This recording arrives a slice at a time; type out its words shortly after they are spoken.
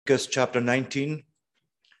Leviticus chapter 19,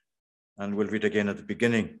 and we'll read again at the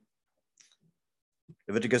beginning.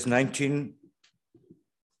 Leviticus 19,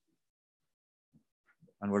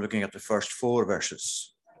 and we're looking at the first 4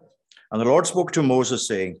 verses. And the Lord spoke to Moses,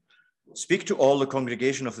 saying, "Speak to all the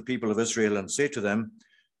congregation of the people of Israel, and say to them,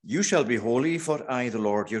 You shall be holy, for I, the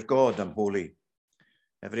Lord your God, am holy.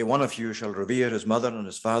 Every one of you shall revere his mother and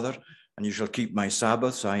his father, and you shall keep my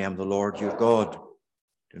Sabbaths. I am the Lord your God.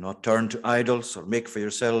 Do not turn to idols or make for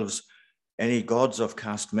yourselves any gods of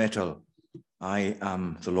cast metal. I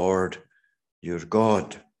am the Lord your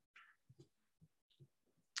God."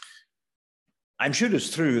 I'm sure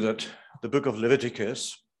it's true that the book of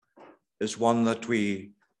Leviticus is one that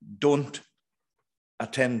we don't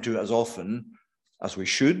attend to as often as we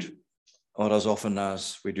should, or as often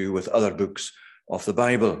as we do with other books of the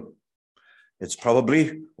Bible. It's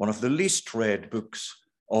probably one of the least read books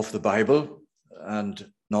of the Bible,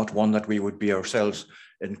 and not one that we would be ourselves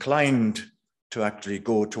inclined to actually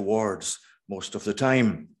go towards most of the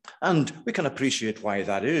time. And we can appreciate why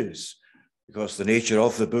that is, because the nature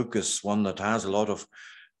of the book is one that has a lot of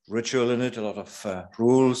ritual in it, a lot of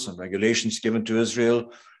rules and regulations given to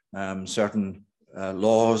Israel, certain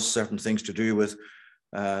laws, certain things to do with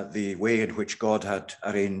the way in which God had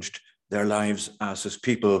arranged their lives as his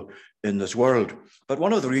people in this world. But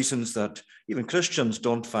one of the reasons that even Christians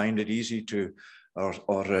don't find it easy to, or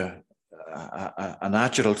a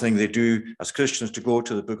natural thing they do as Christians to go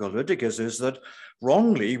to the book of Leviticus is that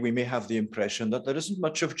wrongly we may have the impression that there isn't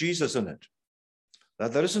much of Jesus in it,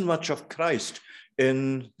 that there isn't much of Christ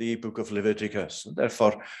in the book of Leviticus. And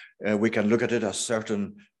therefore, we can look at it as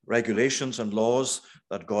certain regulations and laws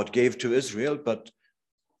that God gave to Israel, but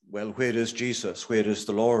well, where is Jesus? Where is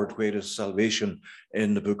the Lord? Where is salvation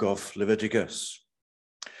in the book of Leviticus?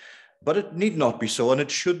 But it need not be so, and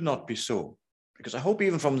it should not be so, because I hope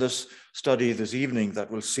even from this study this evening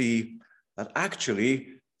that we'll see that actually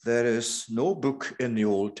there is no book in the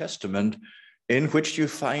Old Testament in which you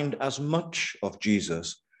find as much of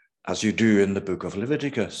Jesus as you do in the book of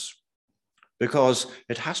Leviticus, because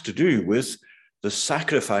it has to do with the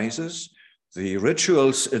sacrifices, the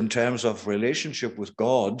rituals in terms of relationship with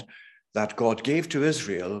God that God gave to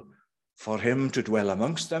Israel for him to dwell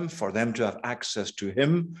amongst them, for them to have access to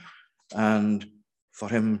him, and for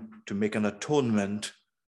him to make an atonement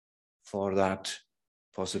for that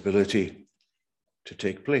possibility to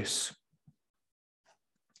take place.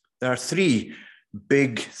 There are 3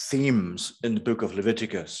 big themes in the book of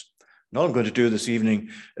Leviticus. And all I'm going to do this evening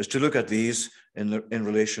is to look at these in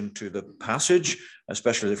relation to the passage,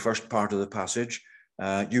 especially the first part of the passage.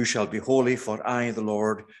 You shall be holy, for I, the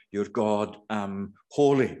Lord, your God, am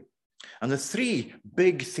holy. And the 3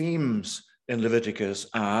 big themes in Leviticus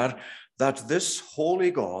are that this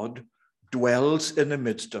holy God dwells in the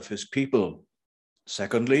midst of his people.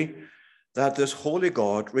 Secondly, that this holy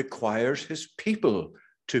God requires his people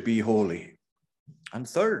to be holy. And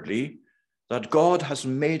thirdly, that God has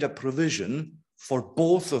made a provision for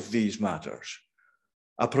both of these matters,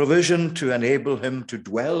 a provision to enable him to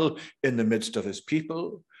dwell in the midst of his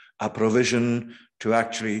people, a provision to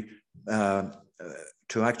actually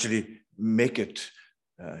make it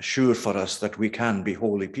sure for us that we can be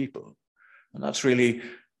holy people. And that's really,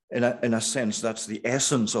 in a sense, that's the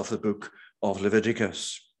essence of the book of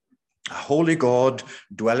Leviticus. A holy God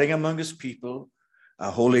dwelling among his people, a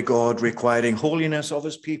holy God requiring holiness of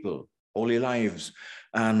his people, holy lives,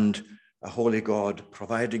 and a holy God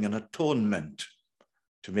providing an atonement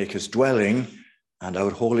to make his dwelling and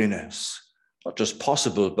our holiness not just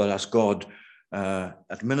possible, but as God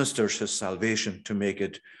administers his salvation to make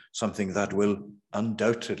it something that will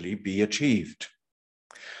undoubtedly be achieved.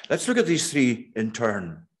 Let's look at these 3 in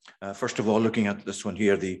turn. First of all, looking at this one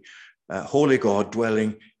here, the holy God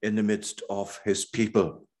dwelling in the midst of his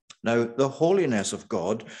people. Now, the holiness of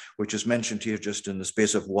God, which is mentioned here just in the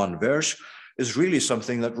space of 1 verse, is really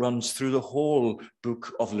something that runs through the whole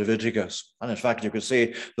book of Leviticus. And in fact, you could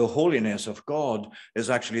say the holiness of God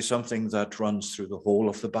is actually something that runs through the whole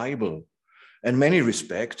of the Bible. In many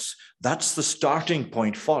respects, that's the starting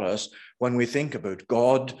point for us when we think about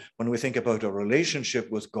God, when we think about a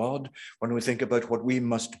relationship with God, when we think about what we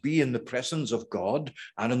must be in the presence of God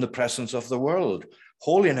and in the presence of the world.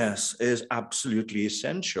 Holiness is absolutely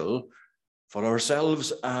essential for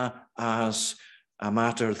ourselves as a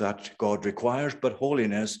matter that God requires, but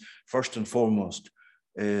holiness, first and foremost,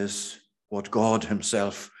 is what God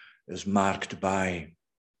himself is marked by.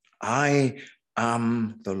 I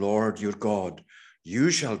am the Lord your God.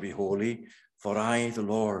 You shall be holy, for I, the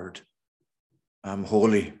Lord, am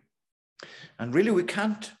holy. And really, we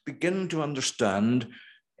can't begin to understand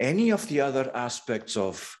any of the other aspects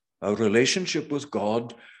of our relationship with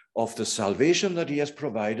God, of the salvation that he has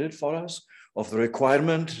provided for us, of the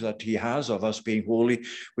requirement that he has of us being holy,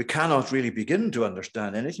 we cannot really begin to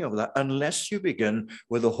understand anything of that unless you begin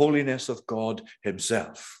with the holiness of God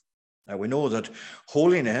himself. Now, we know that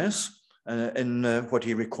holiness in what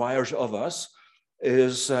he requires of us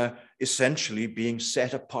is essentially being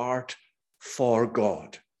set apart for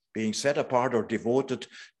God, being set apart or devoted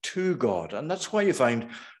to God. And that's why you find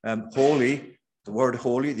holy, the word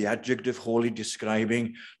holy, the adjective holy,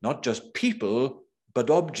 describing not just people, but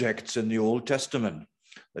objects in the Old Testament.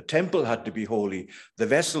 The temple had to be holy. The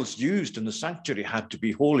vessels used in the sanctuary had to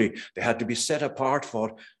be holy. They had to be set apart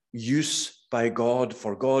for use by God,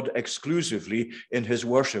 for God exclusively in his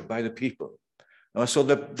worship by the people. So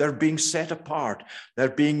they're being set apart. They're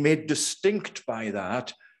being made distinct by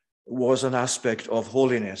that was an aspect of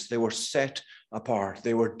holiness. They were set apart.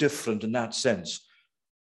 They were different in that sense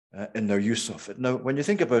in their use of it. Now, when you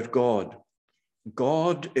think about God,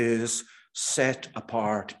 God is set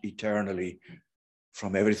apart eternally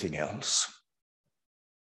from everything else.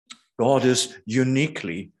 God is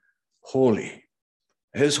uniquely holy.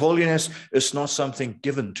 His holiness is not something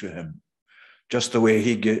given to him, just the way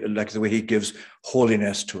he gives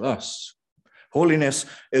holiness to us. Holiness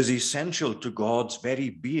is essential to God's very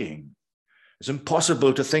being. It's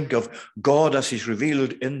impossible to think of God as he's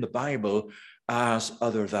revealed in the Bible as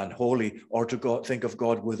other than holy, or to think of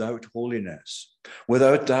God without holiness,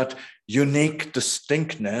 without that unique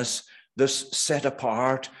distinctness, this set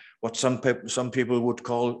apart, what some people would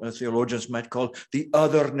call, theologians might call, the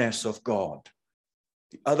otherness of God.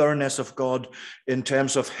 The otherness of God in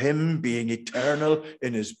terms of him being eternal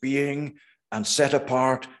in his being and set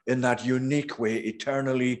apart in that unique way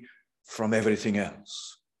eternally from everything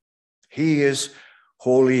else. He is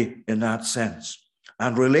holy in that sense.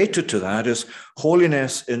 And related to that is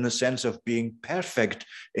holiness in the sense of being perfect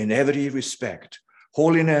in every respect.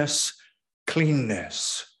 Holiness,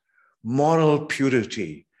 cleanness, moral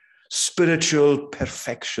purity, spiritual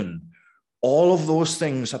perfection. All of those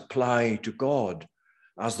things apply to God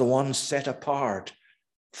as the one set apart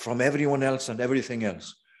from everyone else and everything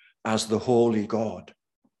else as the holy God.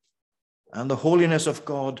 And the holiness of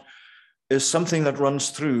God is something that runs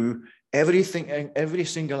through everything, every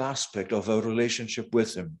single aspect of our relationship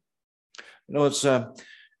with him. You know, it's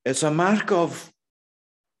a mark of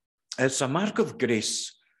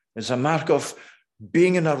grace. It's a mark of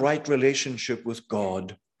being in a right relationship with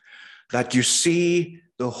God, that you see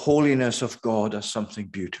the holiness of God as something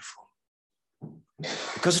beautiful.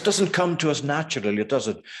 Because it doesn't come to us naturally, does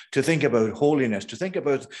it? To think about holiness, to think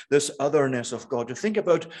about this otherness of God, to think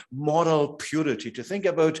about moral purity, to think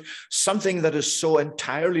about something that is so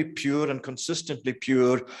entirely pure and consistently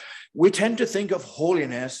pure. We tend to think of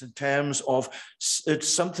holiness in terms of it's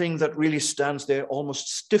something that really stands there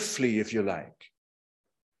almost stiffly, if you like.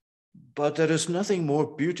 But there is nothing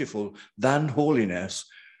more beautiful than holiness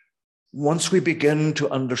once we begin to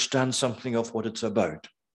understand something of what it's about.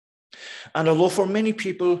 And although for many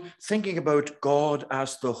people, thinking about God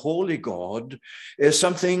as the holy God is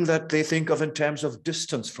something that they think of in terms of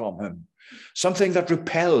distance from him, something that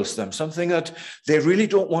repels them, something that they really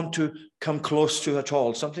don't want to come close to at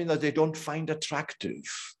all, something that they don't find attractive.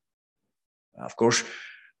 Of course,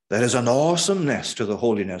 there is an awesomeness to the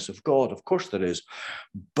holiness of God. Of course there is.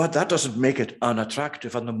 But that doesn't make it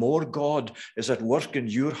unattractive. And the more God is at work in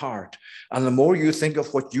your heart, and the more you think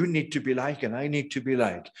of what you need to be like and I need to be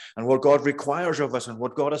like, and what God requires of us and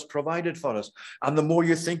what God has provided for us, and the more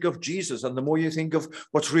you think of Jesus, and the more you think of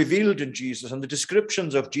what's revealed in Jesus and the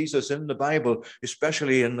descriptions of Jesus in the Bible,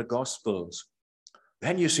 especially in the Gospels,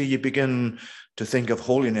 then you see, you begin to think of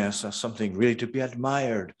holiness as something really to be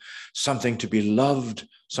admired, something to be loved,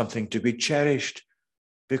 something to be cherished,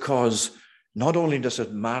 because not only does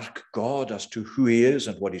it mark God as to who he is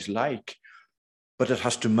and what he's like, but it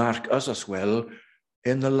has to mark us as well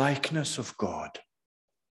in the likeness of God.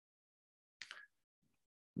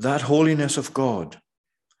 That holiness of God,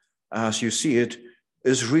 as you see it,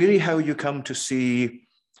 is really how you come to see,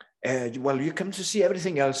 you come to see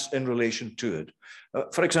everything else in relation to it.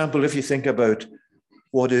 For example, if you think about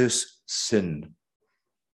what is sin.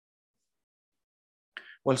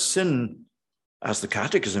 Well, sin, as the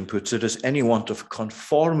Catechism puts it, is any want of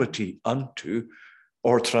conformity unto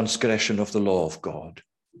or transgression of the law of God.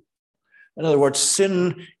 In other words,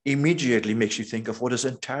 sin immediately makes you think of what is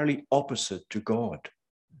entirely opposite to God.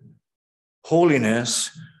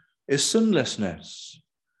 Holiness is sinlessness.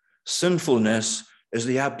 Sinfulness is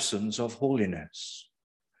the absence of holiness.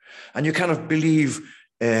 And you cannot believe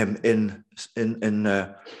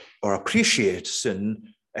or appreciate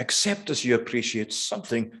sin except as you appreciate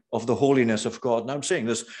something of the holiness of God. Now I'm saying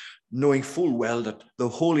this knowing full well that the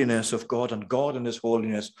holiness of God and God in his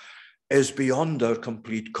holiness is beyond our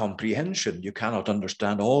complete comprehension. You cannot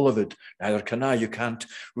understand all of it, neither can I. You can't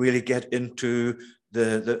really get into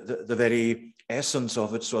the very essence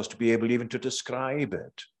of it so as to be able even to describe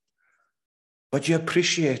it. But you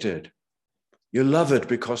appreciate it. You love it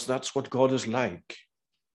because that's what God is like.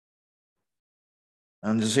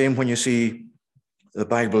 And the same when you see the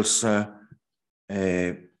Bible's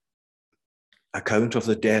account of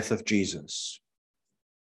the death of Jesus.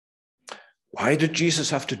 Why did Jesus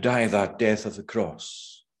have to die that death of the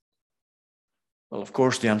cross? Well, of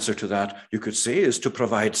course, the answer to that, you could say, is to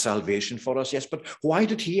provide salvation for us. Yes, but why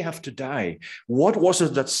did he have to die? What was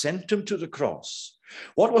it that sent him to the cross?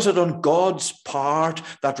 What was it on God's part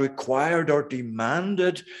that required or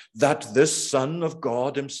demanded that this Son of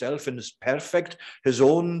God himself in his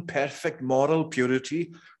own perfect moral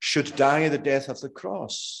purity should die the death of the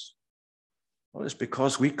cross? Well, it's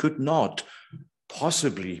because we could not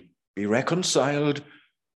possibly be reconciled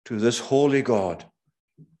to this holy God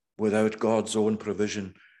without God's own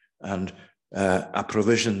provision and a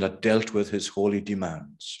provision that dealt with his holy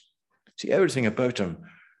demands. See, everything about him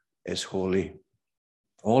is holy.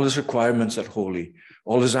 All his requirements are holy.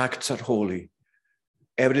 All his acts are holy.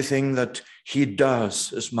 Everything that he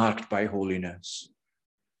does is marked by holiness.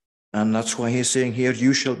 And that's why he's saying here,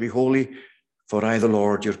 you shall be holy, for I, the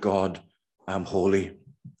Lord your God, am holy.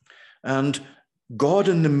 And God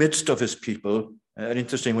in the midst of his people, and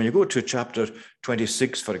interesting, when you go to chapter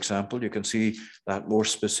 26, for example, you can see that more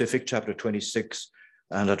specific, chapter 26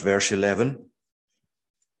 and at verse 11.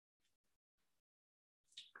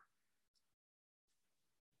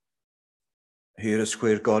 Here is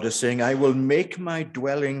where God is saying, I will make my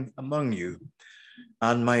dwelling among you,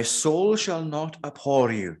 and my soul shall not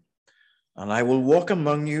abhor you. And I will walk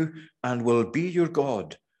among you and will be your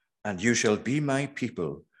God, and you shall be my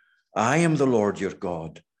people. I am the Lord your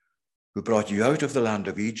God, who brought you out of the land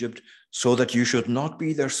of Egypt, so that you should not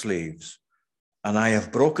be their slaves. And I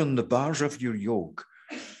have broken the bars of your yoke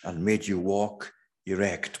and made you walk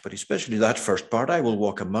erect. But especially that first part, I will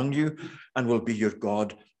walk among you and will be your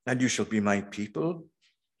God, and you shall be my people.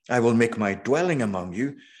 I will make my dwelling among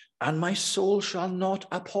you, and my soul shall not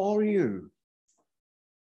abhor you.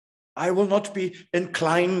 I will not be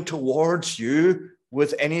inclined towards you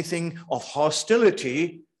with anything of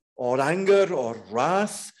hostility or anger or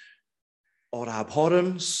wrath or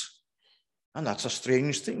abhorrence. And that's a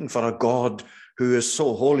strange thing for a God who is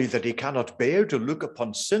so holy that he cannot bear to look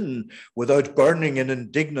upon sin without burning in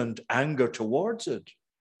indignant anger towards it.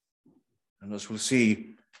 And as we'll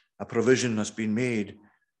see, a provision has been made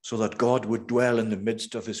so that God would dwell in the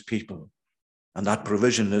midst of his people. And that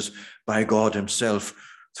provision is by God himself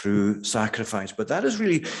through sacrifice. But that is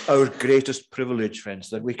really our greatest privilege, friends,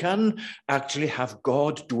 that we can actually have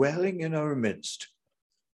God dwelling in our midst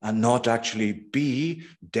and not actually be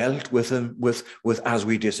dealt with him with as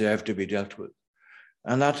we deserve to be dealt with.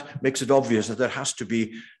 And that makes it obvious that there has to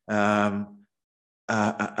be a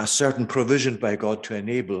certain provision by God to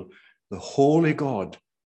enable the holy God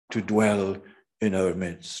to dwell in our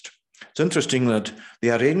midst. It's interesting that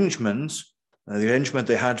the arrangement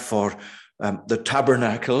they had for the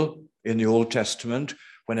tabernacle in the Old Testament,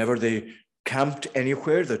 whenever they camped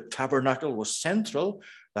anywhere, the tabernacle was central.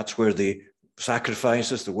 That's where the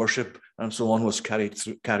sacrifices, the worship, and so on was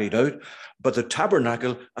carried out. But the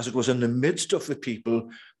tabernacle, as it was in the midst of the people,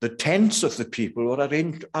 the tents of the people were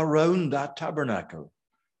arranged around that tabernacle.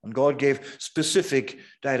 And God gave specific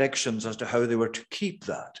directions as to how they were to keep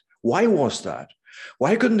that. Why was that?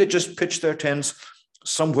 Why couldn't they just pitch their tents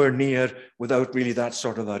somewhere near without really that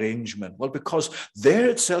sort of arrangement? Well, because there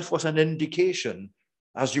itself was an indication.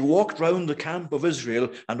 As you walked round the camp of Israel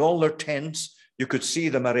and all their tents, you could see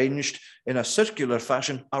them arranged in a circular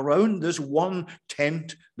fashion around this one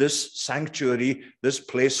tent, this sanctuary, this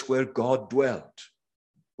place where God dwelt,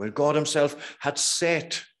 where God himself had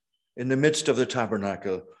set in the midst of the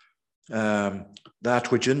tabernacle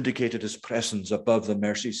that which indicated his presence above the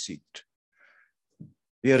mercy seat.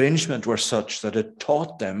 The arrangement were such that it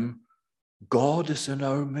taught them God is in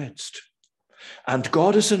our midst. And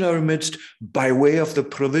God is in our midst by way of the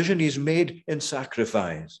provision he's made in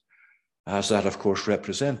sacrifice, as that, of course,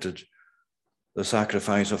 represented the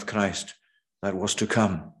sacrifice of Christ that was to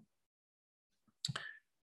come.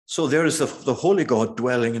 So there is the holy God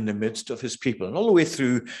dwelling in the midst of his people. And all the way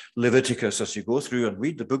through Leviticus, as you go through and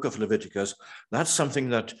read the book of Leviticus, that's something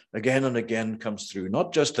that again and again comes through.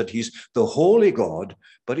 Not just that he's the holy God,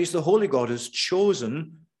 but he's the holy God who's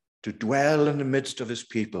chosen to dwell in the midst of his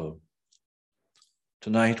people.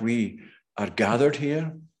 Tonight we are gathered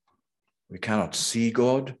here. We cannot see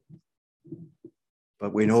God,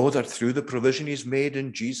 But we know that through the provision he's made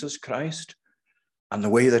in Jesus Christ and the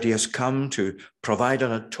way that he has come to provide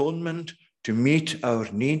an atonement to meet our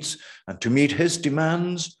needs and to meet his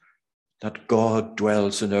demands, that God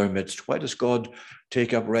dwells in our midst. Why does God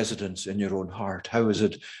take up residence in your own heart? How is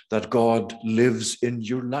it that God lives in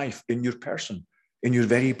your life, in your person, in your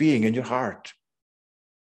very being, in your heart?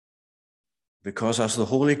 Because as the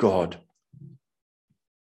holy God,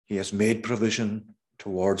 he has made provision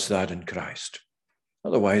towards that in Christ.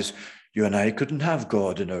 Otherwise, you and I couldn't have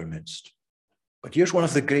God in our midst. But here's one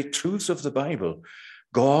of the great truths of the Bible.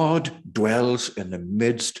 God dwells in the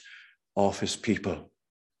midst of his people.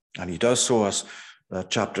 And he does so, as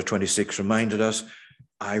chapter 26 reminded us,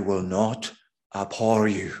 I will not abhor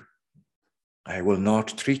you. I will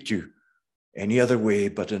not treat you any other way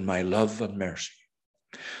but in my love and mercy.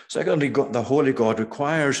 Secondly, the holy God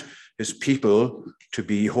requires his people to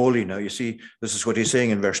be holy. Now, you see, this is what he's saying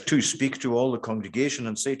in verse 2. Speak to all the congregation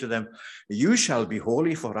and say to them, you shall be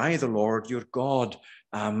holy, for I, the Lord, your God,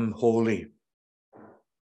 am holy.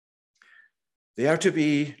 They are to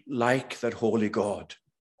be like that holy God.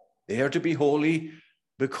 They are to be holy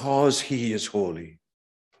because he is holy.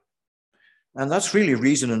 And that's really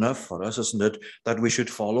reason enough for us, isn't it, that we should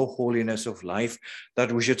follow holiness of life,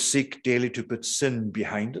 that we should seek daily to put sin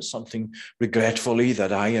behind us, something regretfully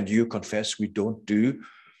that I and you confess we don't do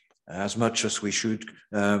as much as we should,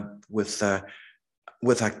 with a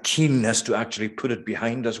keenness to actually put it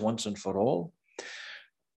behind us once and for all.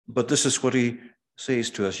 But this is what he says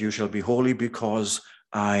to us, you shall be holy because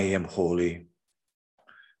I am holy.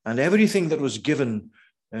 And everything that was given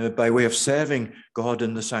by way of serving God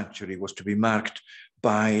in the sanctuary was to be marked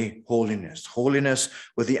by holiness. Holiness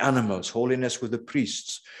with the animals, holiness with the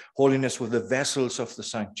priests, holiness with the vessels of the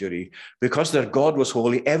sanctuary. Because their God was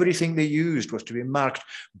holy, everything they used was to be marked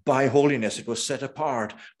by holiness. It was set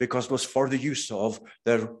apart because it was for the use of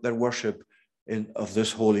their worship of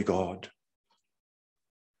this holy God.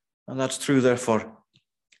 And that's true, therefore,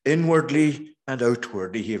 inwardly and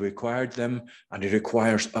outwardly, he required them, and he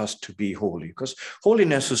requires us to be holy. Because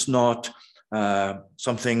holiness is not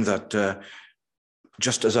something that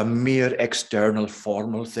just as a mere external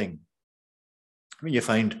formal thing. I mean, you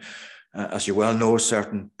find, as you well know,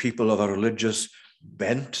 certain people of a religious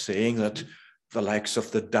bent saying that the likes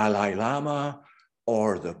of the Dalai Lama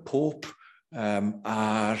or the Pope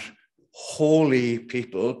are holy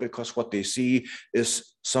people because what they see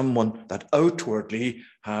is someone that outwardly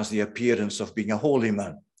has the appearance of being a holy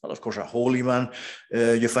man. Well, of course, a holy man,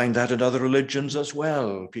 you find that in other religions as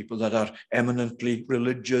well, people that are eminently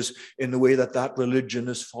religious in the way that that religion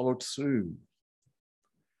is followed through.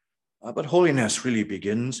 But holiness really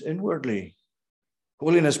begins inwardly.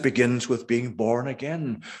 Holiness begins with being born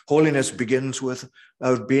again. Holiness begins with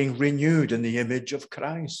our being renewed in the image of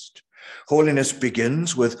Christ. Holiness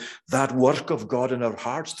begins with that work of God in our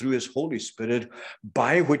hearts through his Holy Spirit,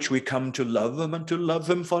 by which we come to love him and to love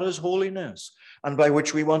him for his holiness, and by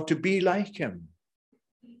which we want to be like him.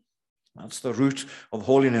 That's the root of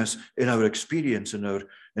holiness in our experience, in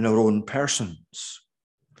our own persons.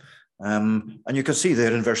 And you can see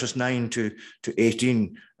there in verses 9 to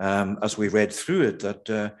 18, as we read through it,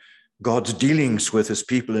 that God's dealings with his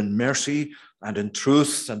people in mercy and in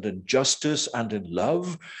truth and in justice and in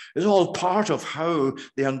love is all part of how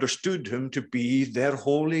they understood him to be their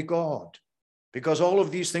holy God. Because all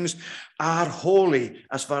of these things are holy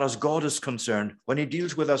as far as God is concerned. When he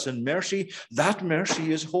deals with us in mercy, that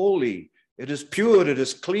mercy is holy. It is pure, it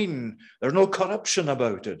is clean. There's no corruption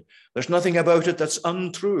about it. There's nothing about it that's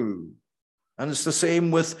untrue. And it's the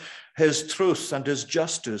same with his truth and his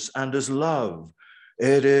justice and his love.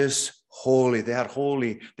 It is holy. They are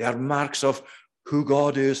holy. They are marks of who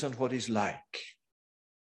God is and what he's like.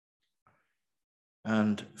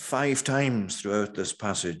 And 5 times throughout this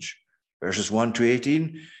passage, verses 1 to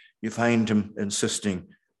 18, you find him insisting,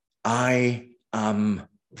 I am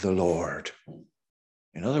the Lord.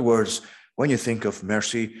 In other words, when you think of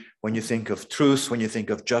mercy, when you think of truth, when you think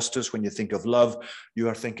of justice, when you think of love, you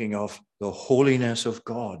are thinking of the holiness of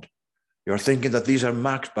God. You're thinking that these are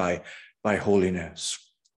marked by holiness.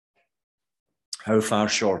 How far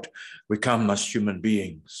short we come as human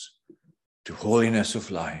beings to holiness of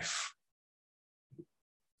life.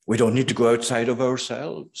 We don't need to go outside of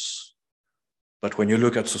ourselves. But when you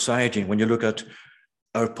look at society, and when you look at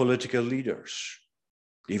our political leaders,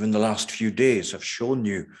 even the last few days have shown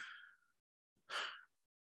you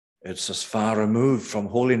it's as far removed from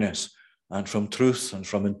holiness and from truth and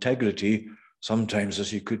from integrity sometimes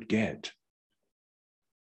as you could get.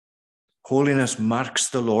 Holiness marks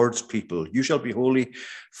the Lord's people. You shall be holy,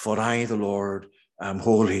 for I, the Lord, am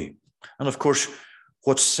holy. And of course,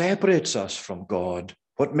 what separates us from God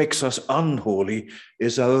What makes us unholy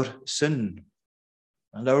is our sin.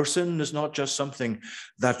 And our sin is not just something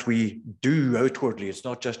that we do outwardly. It's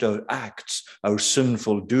not just our acts, our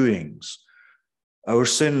sinful doings. Our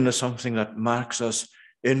sin is something that marks us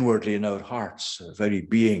inwardly in our hearts, our very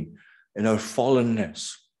being, in our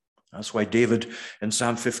fallenness. That's why David in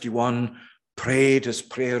Psalm 51 prayed his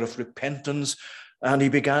prayer of repentance, and he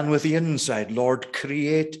began with the inside. Lord,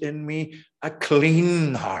 create in me a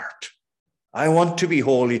clean heart. I want to be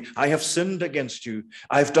holy. I have sinned against you.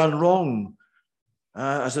 I've done wrong.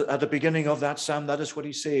 At the beginning of that psalm, that is what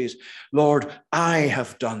he says. Lord, I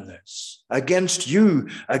have done this. Against you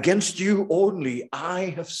only,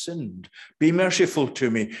 I have sinned. Be merciful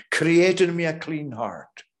to me. Create in me a clean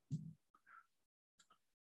heart.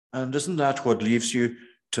 And isn't that what leaves you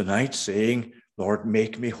tonight, saying, Lord,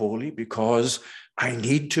 make me holy, because I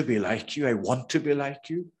need to be like you. I want to be like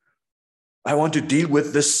you. I want to deal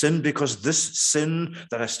with this sin, because this sin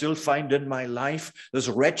that I still find in my life, this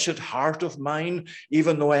wretched heart of mine,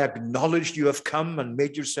 even though I acknowledge you have come and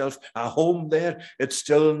made yourself a home there, it's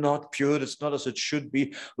still not pure. It's not as it should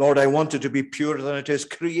be. Lord, I want it to be purer than it is.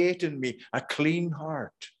 Create in me a clean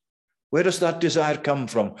heart. Where does that desire come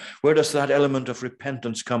from? Where does that element of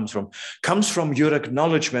repentance come from? Comes from your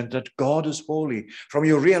acknowledgement that God is holy, from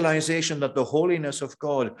your realization that the holiness of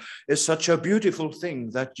God is such a beautiful thing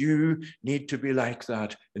that you need to be like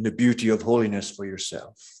that in the beauty of holiness for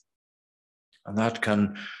yourself. And that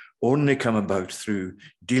can only come about through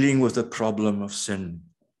dealing with the problem of sin.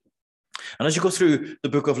 And as you go through the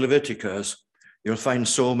book of Leviticus, you'll find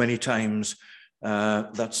so many times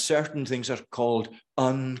that certain things are called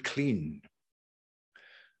unclean.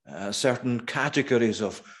 Certain categories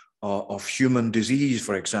of human disease,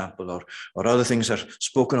 for example, or other things are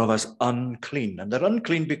spoken of as unclean. And they're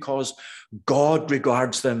unclean because God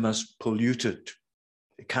regards them as polluted.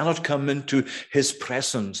 They cannot come into his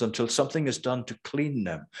presence until something is done to clean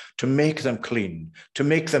them, to make them clean, to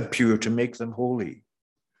make them pure, to make them holy.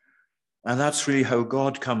 And that's really how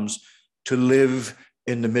God comes to live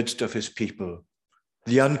in the midst of his people.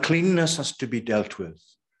 The uncleanness has to be dealt with.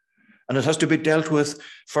 And it has to be dealt with,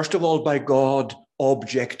 first of all, by God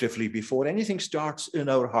objectively. Before anything starts in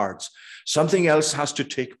our hearts, something else has to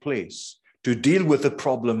take place to deal with the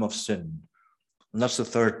problem of sin. And that's the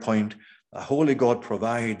third point. A holy God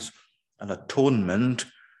provides an atonement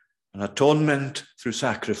through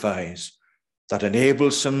sacrifice that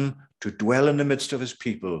enables him to dwell in the midst of his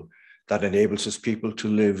people, that enables his people to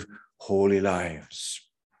live holy lives.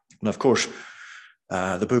 And of course,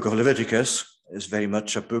 the book of Leviticus is very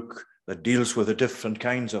much a book that deals with the different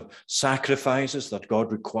kinds of sacrifices that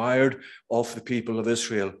God required of the people of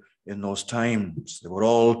Israel in those times. They were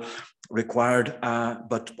all required,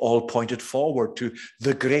 but all pointed forward to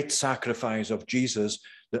the great sacrifice of Jesus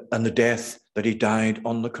and the death that he died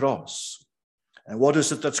on the cross. And what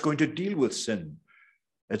is it that's going to deal with sin?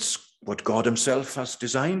 It's what God himself has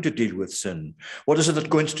designed to deal with sin. What is it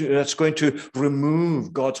that's going to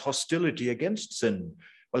remove God's hostility against sin?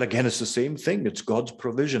 Well, again, it's the same thing. It's God's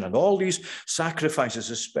provision. And all these sacrifices,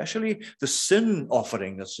 especially the sin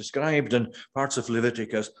offering that's described in parts of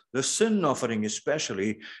Leviticus, the sin offering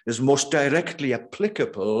especially is most directly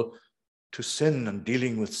applicable to sin and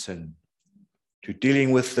dealing with sin, to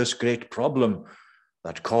dealing with this great problem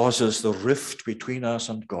that causes the rift between us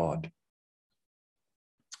and God.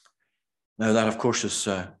 Now, that, of course, is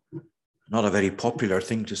not a very popular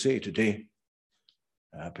thing to say today,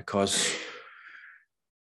 because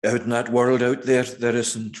out in that world out there, there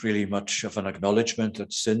isn't really much of an acknowledgement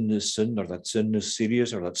that sin is sin, or that sin is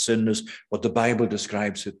serious, or that sin is what the Bible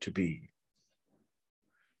describes it to be.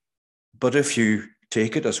 But if you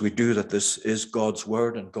take it, as we do, that this is God's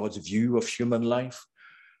word and God's view of human life,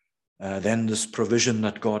 then this provision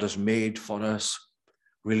that God has made for us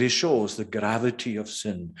really shows the gravity of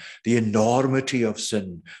sin, the enormity of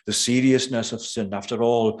sin, the seriousness of sin. After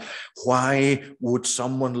all, why would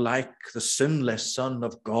someone like the sinless Son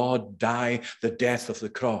of God die the death of the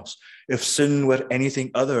cross if sin were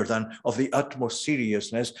anything other than of the utmost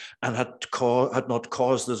seriousness and had not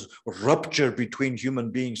caused this rupture between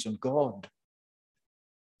human beings and God?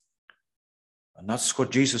 And that's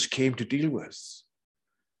what Jesus came to deal with,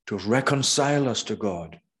 to reconcile us to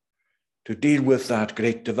God, to deal with that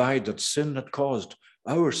great divide that sin had caused,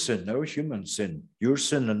 our sin, our human sin, your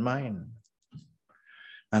sin and mine.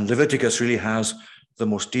 And Leviticus really has the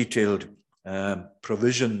most detailed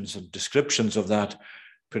provisions and descriptions of that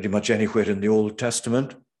pretty much anywhere in the Old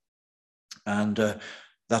Testament. And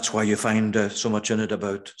that's why you find so much in it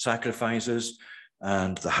about sacrifices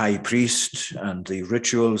and the high priest and the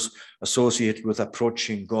rituals associated with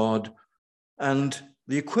approaching God, and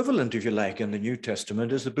the equivalent, if you like, in the New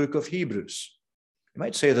Testament is the book of Hebrews. You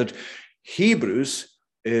might say that Hebrews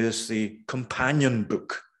is the companion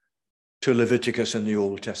book to Leviticus in the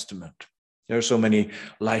Old Testament. There are so many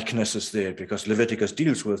likenesses there because Leviticus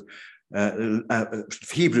deals with,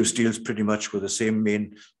 Hebrews deals pretty much with the same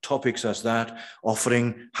main topics as that: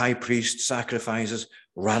 offering, high priest, sacrifices,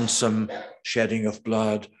 ransom, shedding of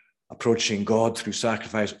blood, approaching God through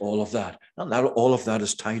sacrifice, all of that. And all of that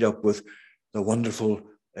is tied up with the wonderful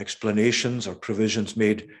explanations or provisions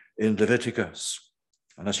made in Leviticus.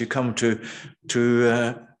 And as you come to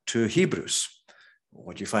Hebrews,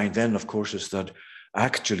 what you find then, of course, is that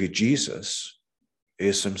actually Jesus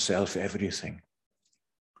is himself everything.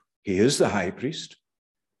 He is the high priest,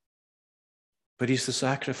 but he's the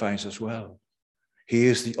sacrifice as well. He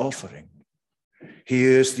is the offering. He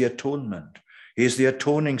is the atonement. He is the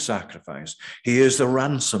atoning sacrifice. He is the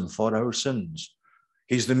ransom for our sins.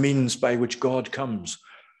 He's the means by which God comes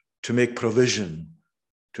to make provision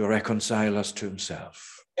to reconcile us to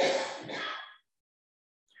himself.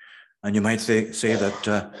 And you might say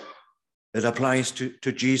that it applies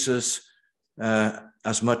to Jesus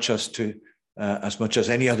as much as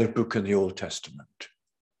any other book in the Old Testament.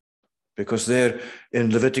 Because there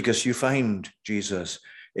in Leviticus, you find Jesus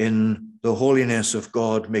in the holiness of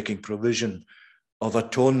God making provision of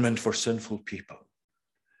atonement for sinful people,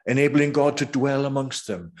 enabling God to dwell amongst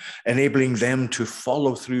them, enabling them to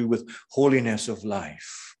follow through with holiness of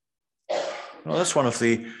life. Well, that's one of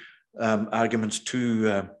the arguments too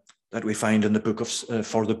that we find in the book of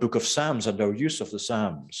for the book of Psalms and our use of the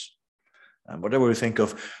Psalms. And whatever we think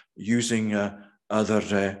of using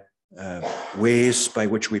other ways by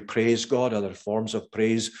which we praise God, other forms of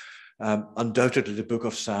praise, undoubtedly the book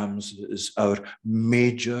of Psalms is our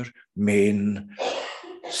major, main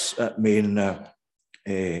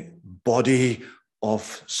body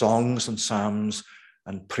of songs and psalms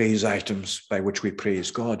and praise items by which we praise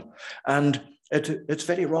God. And it's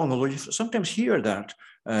very wrong, although you sometimes hear that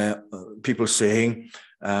people saying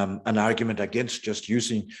an argument against just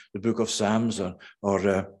using the book of Psalms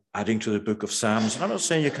or adding to the book of Psalms. And I'm not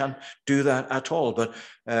saying you can't do that at all, but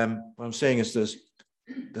what I'm saying is this: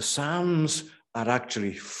 the Psalms are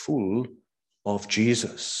actually full of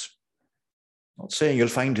Jesus. I'm not saying you'll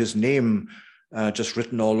find his name just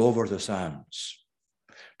written all over the Psalms.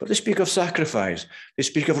 But they speak of sacrifice. They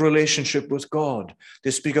speak of relationship with God. They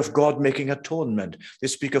speak of God making atonement. They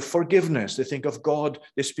speak of forgiveness. They think of God.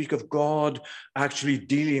 They speak of God actually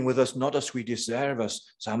dealing with us not as we deserve. As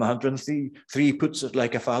Psalm 103 puts it,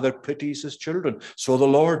 like a father pities his children, so the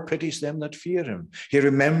Lord pities them that fear him. He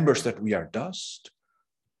remembers that we are dust.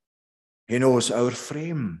 He knows our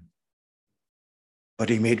frame, but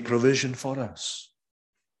he made provision for us.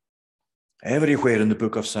 Everywhere in the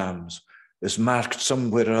book of Psalms is marked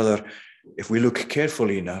somewhere or other. If we look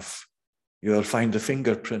carefully enough, you will find the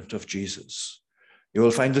fingerprint of Jesus. You will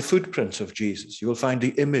find the footprints of Jesus. You will find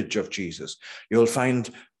the image of Jesus. You'll find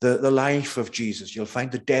the life of Jesus. You'll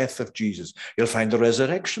find the death of Jesus. You'll find the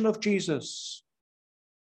resurrection of Jesus.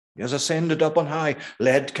 He has ascended up on high,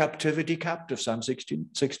 led captivity captive, Psalm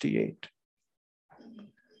 68.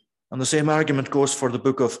 And the same argument goes for the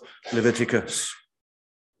book of Leviticus.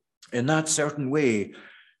 In that certain way,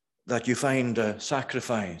 that you find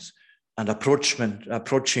sacrifice and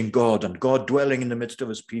approaching God, and God dwelling in the midst of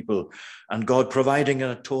his people, and God providing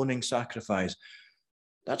an atoning sacrifice.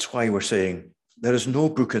 That's why we're saying there is no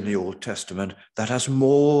book in the Old Testament that has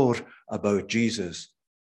more about Jesus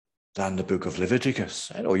than the book of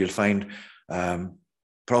Leviticus. I know you'll find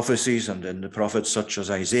prophecies and in the prophets such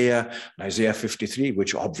as Isaiah 53,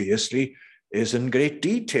 which obviously is in great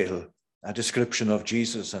detail a description of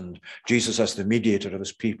Jesus and Jesus as the mediator of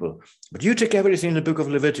his people. But you take everything in the book of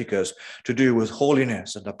Leviticus to do with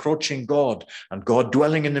holiness and approaching God and God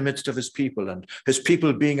dwelling in the midst of his people and his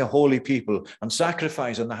people being a holy people and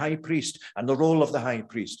sacrifice and the high priest and the role of the high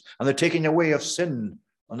priest and the taking away of sin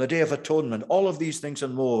on the Day of Atonement, all of these things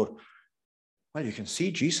and more. Well, you can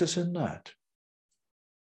see Jesus in that.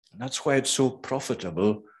 And that's why it's so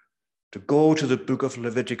profitable to go to the book of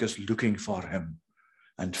Leviticus looking for him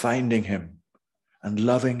and finding him and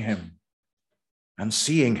loving him and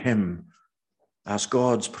seeing him as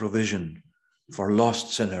God's provision for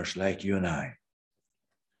lost sinners like you and I.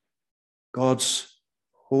 This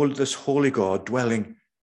holy God dwelling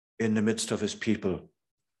in the midst of his people.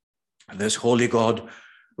 And this holy God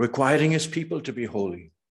requiring his people to be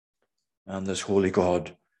holy. And this holy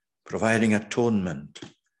God providing atonement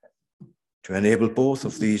to enable both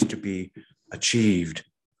of these to be achieved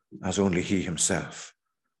as only he himself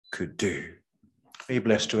could do. May he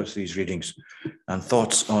bless to us these readings and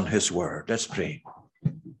thoughts on his word. Let's pray.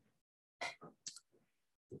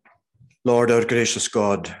 Lord, our gracious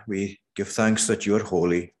God, we give thanks that you are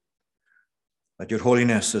holy, that your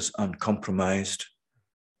holiness is uncompromised,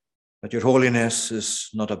 that your holiness is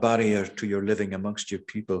not a barrier to your living amongst your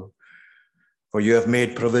people, for you have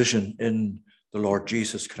made provision in the Lord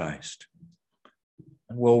Jesus Christ.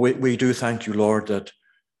 And well, we do thank you, Lord, that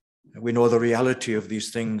we know the reality of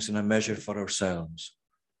these things in a measure for ourselves.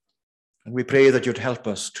 And we pray that you'd help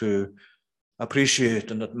us to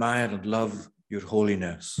appreciate and admire and love your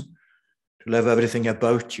holiness, to love everything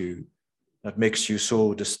about you that makes you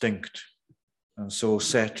so distinct and so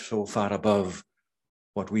set so far above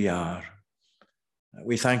what we are.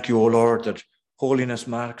 We thank you, O Lord, that holiness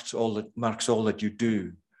marks all that you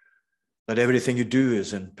do, that everything you do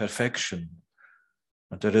is in perfection,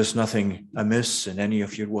 that there is nothing amiss in any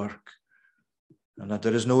of your work, and that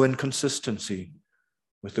there is no inconsistency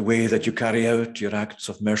with the way that you carry out your acts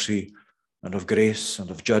of mercy and of grace and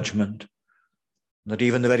of judgment, and that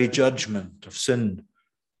even the very judgment of sin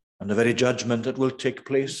and the very judgment that will take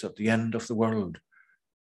place at the end of the world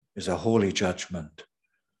is a holy judgment,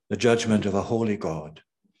 the judgment of a holy God.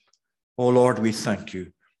 O Lord, we thank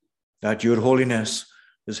you that your holiness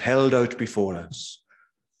is held out before us.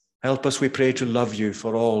 Help us, we pray, to love you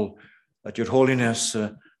for all that your holiness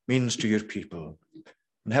means to your people.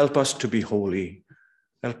 And help us to be holy.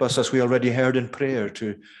 Help us, as we already heard in prayer,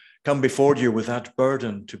 to come before you with that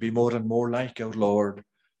burden to be more and more like our Lord,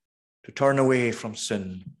 to turn away from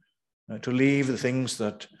sin, to leave the things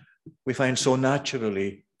that we find so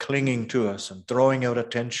naturally clinging to us and drawing our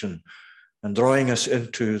attention and drawing us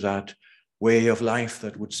into that way of life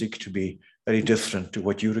that would seek to be very different to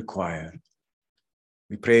what you require.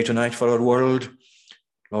 We pray tonight for our world.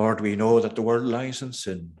 Lord, we know that the world lies in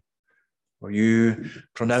sin, for you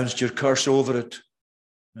pronounced your curse over it,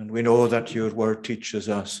 and we know that your word teaches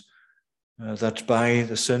us that by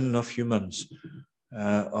the sin of humans,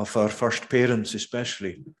 of our first parents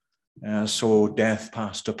especially, so death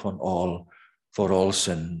passed upon all, for all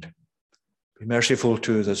sinned. Be merciful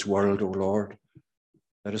to this world, O Lord.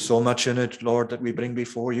 There is so much in it, Lord, that we bring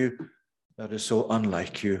before you that is so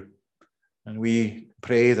unlike you. And we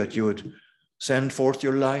pray that you would send forth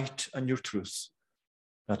your light and your truth,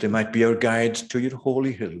 that they might be our guides to your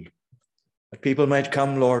holy hill, that people might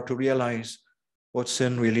come, Lord, to realize what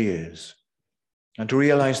sin really is, and to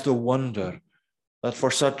realize the wonder that for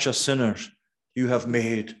such a sinner you have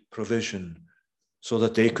made provision so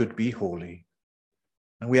that they could be holy.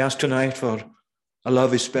 And we ask tonight for a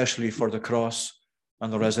love especially for the cross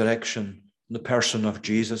and the resurrection in the person of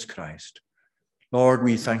Jesus Christ. Lord,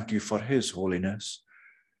 we thank you for his holiness,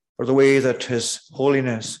 for the way that his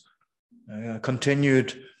holiness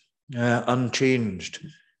continued unchanged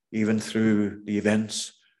even through the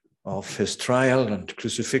events of his trial and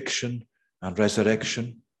crucifixion and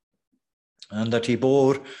resurrection, and that he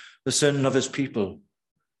bore the sin of his people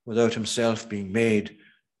without himself being made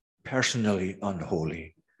personally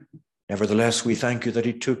unholy. Nevertheless, we thank you that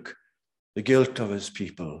he took the guilt of his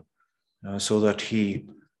people so that he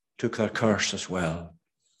took their curse as well.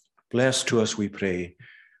 Bless to us, we pray,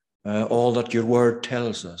 all that your word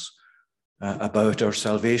tells us about our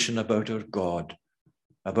salvation, about our God,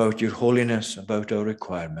 about your holiness, about our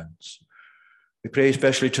requirements. We pray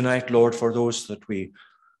especially tonight, Lord, for those that we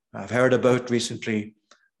have heard about recently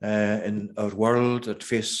in our world that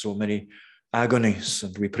face so many agonies.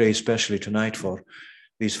 And we pray especially tonight for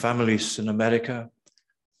these families in America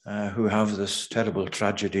who have this terrible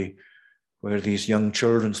tragedy where these young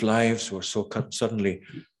children's lives were so suddenly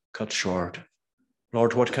cut short.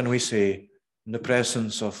 Lord, what can we say in the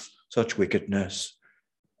presence of such wickedness?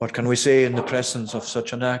 What can we say in the presence of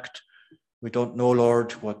such an act? We don't know,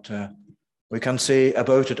 Lord, what we can say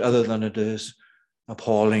about it other than it is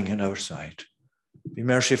appalling in our sight. Be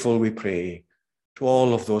merciful, we pray, to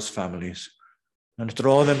all of those families, and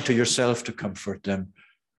draw them to yourself to comfort them,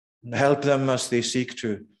 and help them as they seek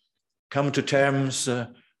to come to terms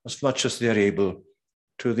as much as they are able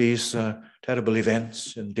to these terrible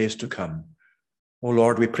events in days to come. Oh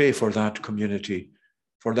Lord, we pray for that community,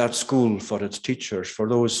 for that school, for its teachers, for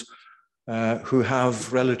those who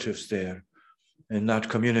have relatives there in that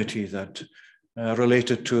community that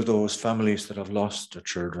related to those families that have lost their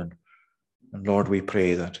children. And Lord, we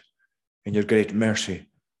pray that in your great mercy,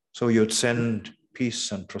 so you'd send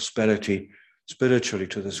peace and prosperity spiritually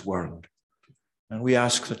to this world. And we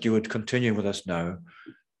ask that you would continue with us now.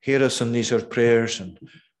 Hear us in these our prayers, and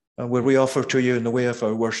where we offer to you in the way of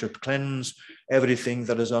our worship, cleanse everything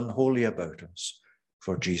that is unholy about us,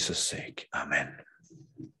 for Jesus' sake. Amen.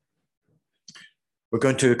 We're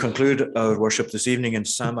going to conclude our worship this evening in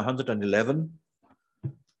Psalm 111.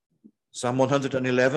 Psalm 111.